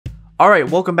Alright,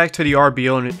 welcome back to the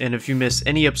RBL, and if you missed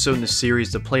any episode in the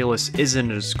series, the playlist is in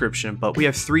the description, but we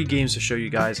have 3 games to show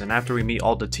you guys, and after we meet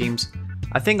all the teams,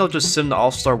 I think I'll just sim the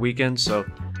All-Star Weekend, so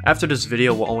after this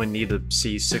video, we'll only need to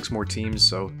see 6 more teams,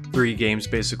 so 3 games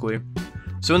basically.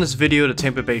 So in this video, the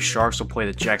Tampa Bay Sharks will play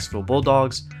the Jacksonville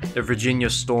Bulldogs, the Virginia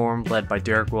Storm, led by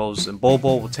Derrick and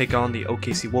Bobo, will take on the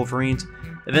OKC Wolverines,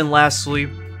 and then lastly,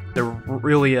 the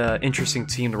really interesting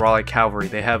team, the Raleigh Cavalry.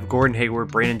 They have Gordon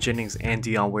Hayward, Brandon Jennings, and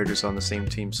Dion Waiters on the same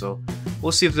team, so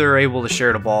we'll see if they're able to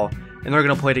share the ball, and they're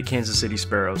going to play the Kansas City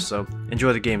Sparrows, so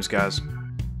enjoy the games, guys.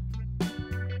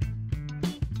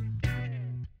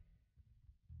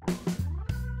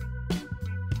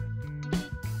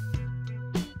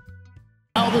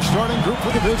 Now the starting group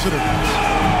for the visitors.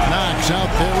 Knox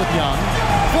out there with Young.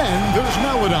 Then there's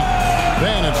Melodon.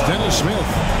 Then it's Dennis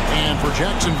Smith. And for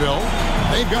Jacksonville,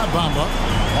 they've got Bamba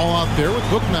all out there with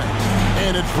Booknight.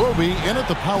 And it's Roby in at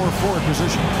the power forward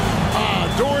position.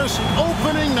 Doris,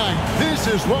 opening night. This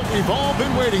is what we've all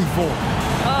been waiting for.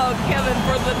 Oh, Kevin,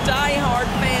 for the die-hard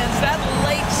fans, that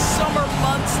late summer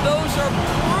months, those are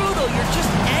brutal. You're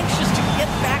just anxious to get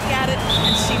back at it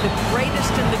and see the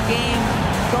greatest in the game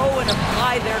go and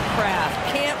apply their craft.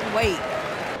 Can't wait.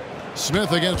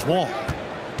 Smith against Wall.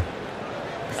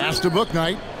 Pass to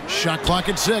Booknight. Shot clock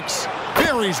at 6.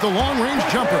 Buries the long-range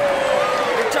jumper.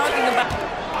 You're talking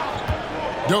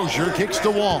about... Dozier kicks the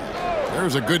Wall.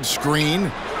 There's a good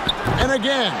screen. And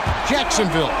again,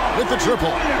 Jacksonville with the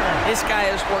triple. This guy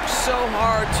has worked so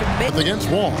hard to make... Against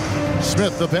Wall.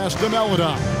 Smith the pass to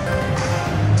Melodon.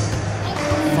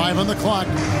 5 on the clock.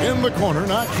 In the corner,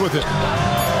 Knox with it.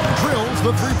 Drills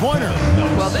the three-pointer.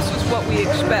 Well, this is what we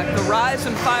expect. The rise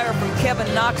and fire from Kevin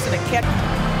Knox and a catch.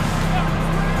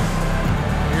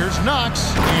 Here's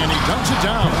Knox, and he dunks it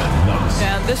down.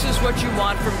 And this is what you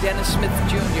want from Dennis Smith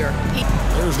Jr.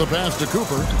 There's the pass to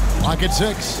Cooper. Clock at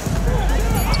 6.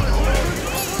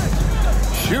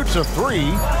 Shoots a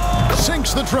 3.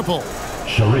 Sinks the triple.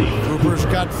 Cooper's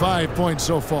got 5 points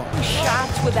so far.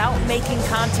 Shots without making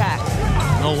contact.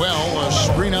 Noel, a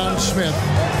screen on Smith.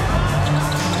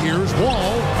 Here's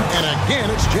Wall, and again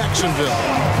it's Jacksonville.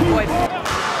 Boy.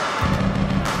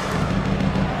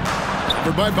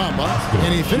 Covered by Bamba,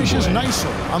 and he finishes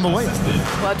nicely on the layup.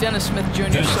 Well, Dennis Smith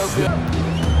Jr. is so good.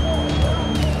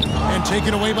 And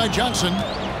taken away by Johnson.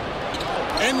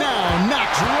 And now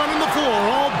Knox running the floor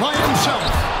all by himself.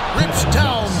 Rips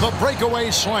down the breakaway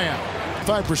slam.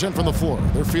 5% from the floor.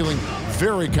 They're feeling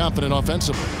very confident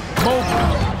offensively.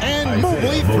 Mobley, and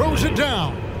Mobley throws it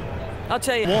down. I'll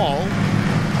tell you. Wall.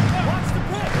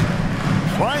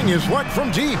 Trying his luck from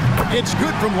deep. It's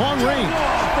good from long range.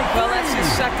 Well, that's his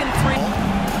second 3.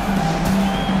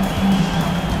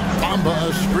 Bamba,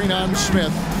 a screen on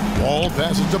Smith. Wall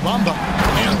passes to Bamba.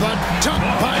 And the dunk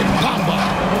by Bamba.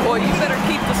 Boy, you better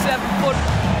keep the 7-foot.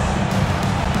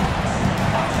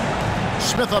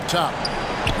 Smith up top.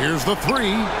 Here's the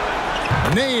 3.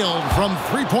 Nailed from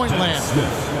three-point land.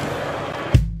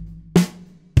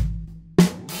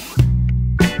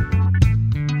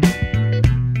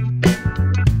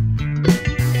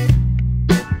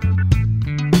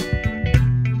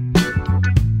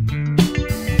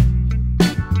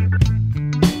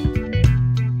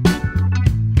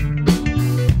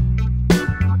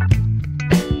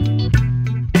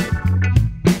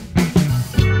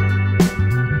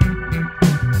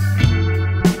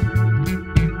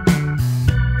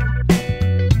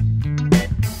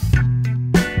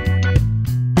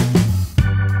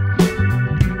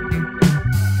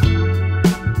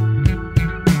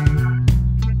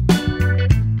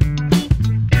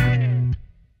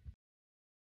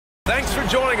 Thanks for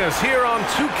joining us here on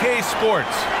 2K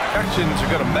Sports. Projections are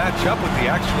going to match up with the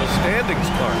actual standings,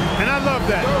 Clark. And I love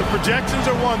that. The projections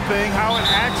are one thing. How it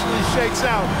actually shakes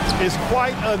out is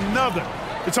quite another.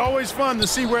 It's always fun to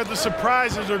see where the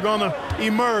surprises are going to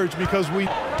emerge because we...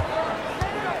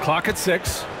 Clock at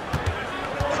 6.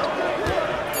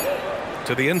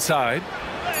 To the inside.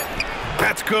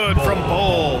 That's good from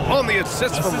Bull on the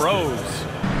assist from Rose.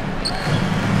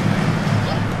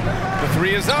 The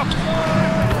 3 is up.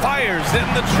 Fires in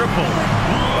the triple.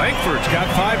 Langford's got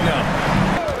 5 now.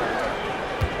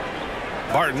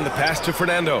 Barton, the pass to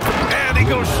Fernando. And he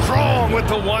goes strong with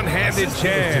the one-handed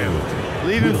jam.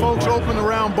 Leaving folks open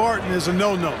around Barton is a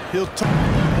no-no. He'll...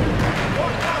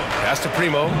 Pass to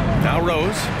Primo. Now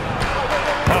Rose.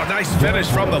 Oh, nice finish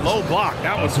from the low block.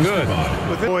 That was good.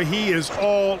 Boy, he is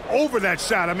all over that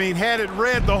shot. I mean, had it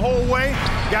read the whole way,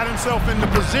 got himself into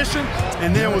position,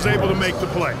 and then was able to make the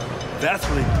play. That's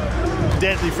really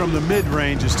deadly from the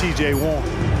mid-range is T.J. Warren.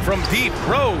 From deep,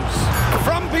 Rose.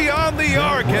 From beyond the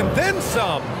arc, and then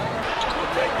some.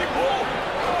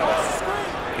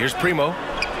 Here's Primo.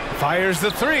 Fires the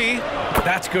three.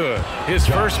 That's good. His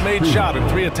first made shot in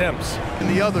 3 attempts. And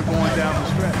the other going down the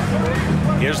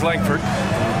stretch. Here's Langford.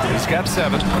 He's got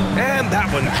 7. And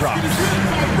that one drops.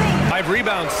 5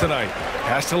 rebounds tonight.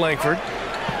 Pass to Langford.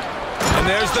 And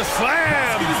there's the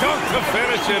slam dunk to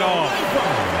finish it off.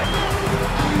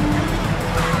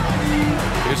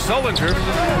 Here's Sullinger.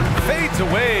 Fades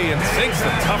away and sinks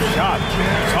the tough shot.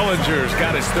 Sullinger's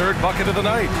got his 3rd bucket of the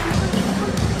night.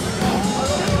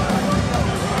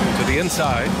 To the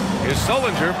inside. Here's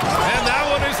Sullinger. And that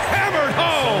one is hammered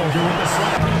home.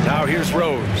 Now here's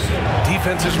Rose.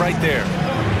 Defense is right there.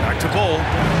 Back to Bull.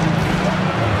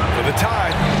 For the tie.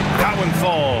 That one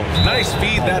falls. Nice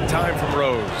feed that time from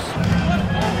Rose.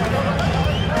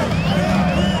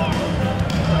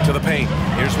 To the paint.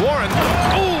 Here's Warren.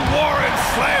 Oh, Warren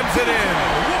slams it in.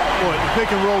 Boy, the pick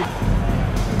and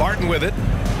roll. Barton with it.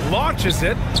 Launches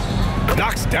it.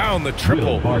 Knocks down the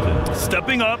triple.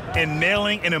 Stepping up and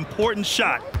nailing an important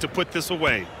shot to put this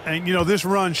away. And, you know, this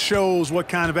run shows what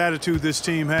kind of attitude this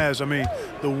team has. I mean,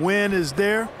 the win is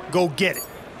there. Go get it.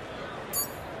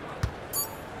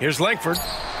 Here's Langford.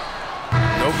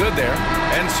 No good there.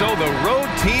 And so the road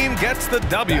team gets the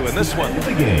W in this one.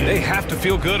 They have to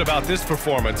feel good about this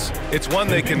performance. It's one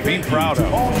they can be proud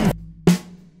of.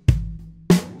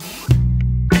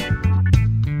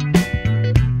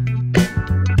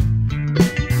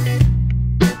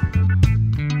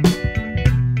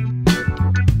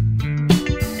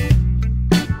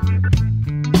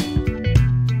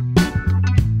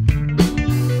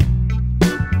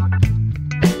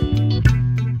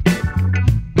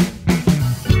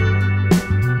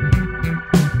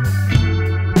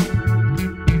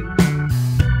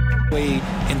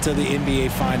 Into the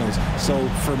NBA Finals. So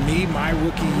for me, my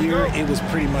rookie year, it was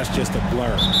pretty much just a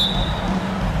blur.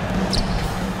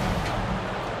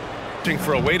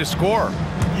 For a way to score.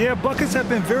 Yeah, buckets have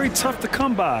been very tough to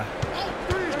come by.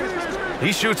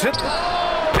 He shoots it,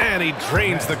 and he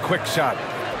drains the quick shot.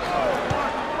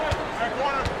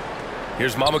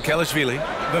 Here's Mamukelishvili.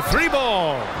 The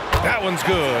 3-ball. That one's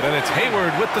good, and it's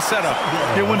Hayward with the setup.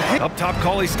 Up top,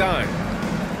 Cauley Stein.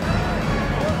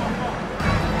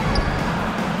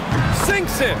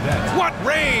 Sinks it. What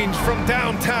range from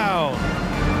downtown.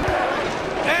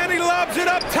 And he lobs it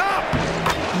up top.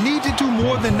 Need to do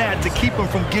more than that to keep him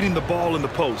from getting the ball in the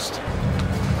post.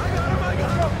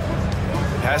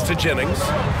 Pass to Jennings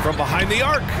from behind the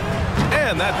arc.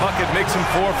 And that bucket makes him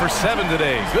 4 for 7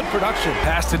 today. Good production.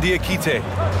 Pass to Diakite.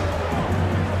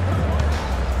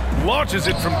 Launches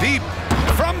it from deep.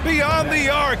 From beyond the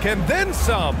arc and then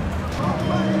some.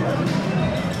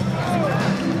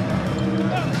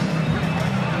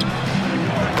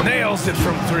 Nails it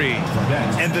from 3.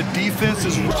 And the defense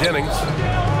is Jennings.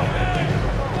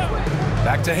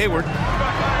 Back to Hayward.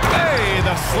 Hey,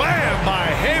 the slam by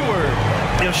Hayward.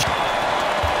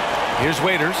 Here's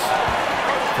Waiters.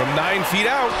 From 9 feet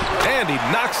out. And he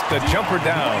knocks the jumper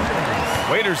down.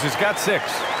 Waiters has got 6.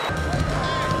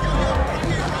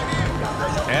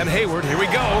 And Hayward, here we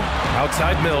go.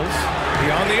 Outside Mills.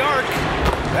 Beyond the arc.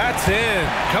 That's in.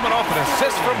 Coming off an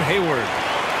assist from Hayward.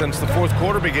 Since the 4th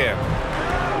quarter began.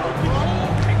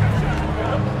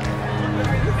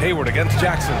 Hayward against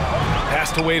Jackson.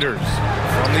 Pass to Waiters.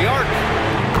 From the arc.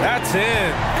 That's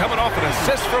in. Coming off an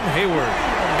assist from Hayward.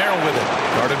 Merrill with it.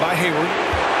 Guarded by Hayward.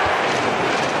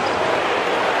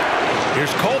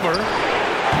 Here's Culver.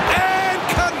 And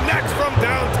connects from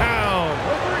downtown.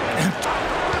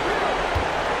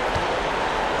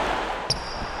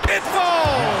 It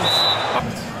falls.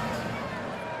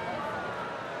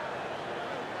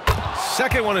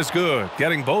 Second one is good.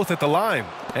 Getting both at the line.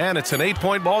 And it's an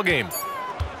 8-point ball game.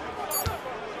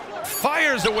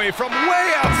 Fires away from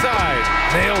way outside.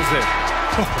 Nails it.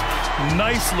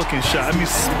 nice looking shot. I mean,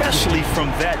 especially from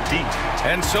that deep.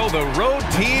 And so the road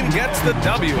team gets the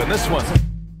W in this one.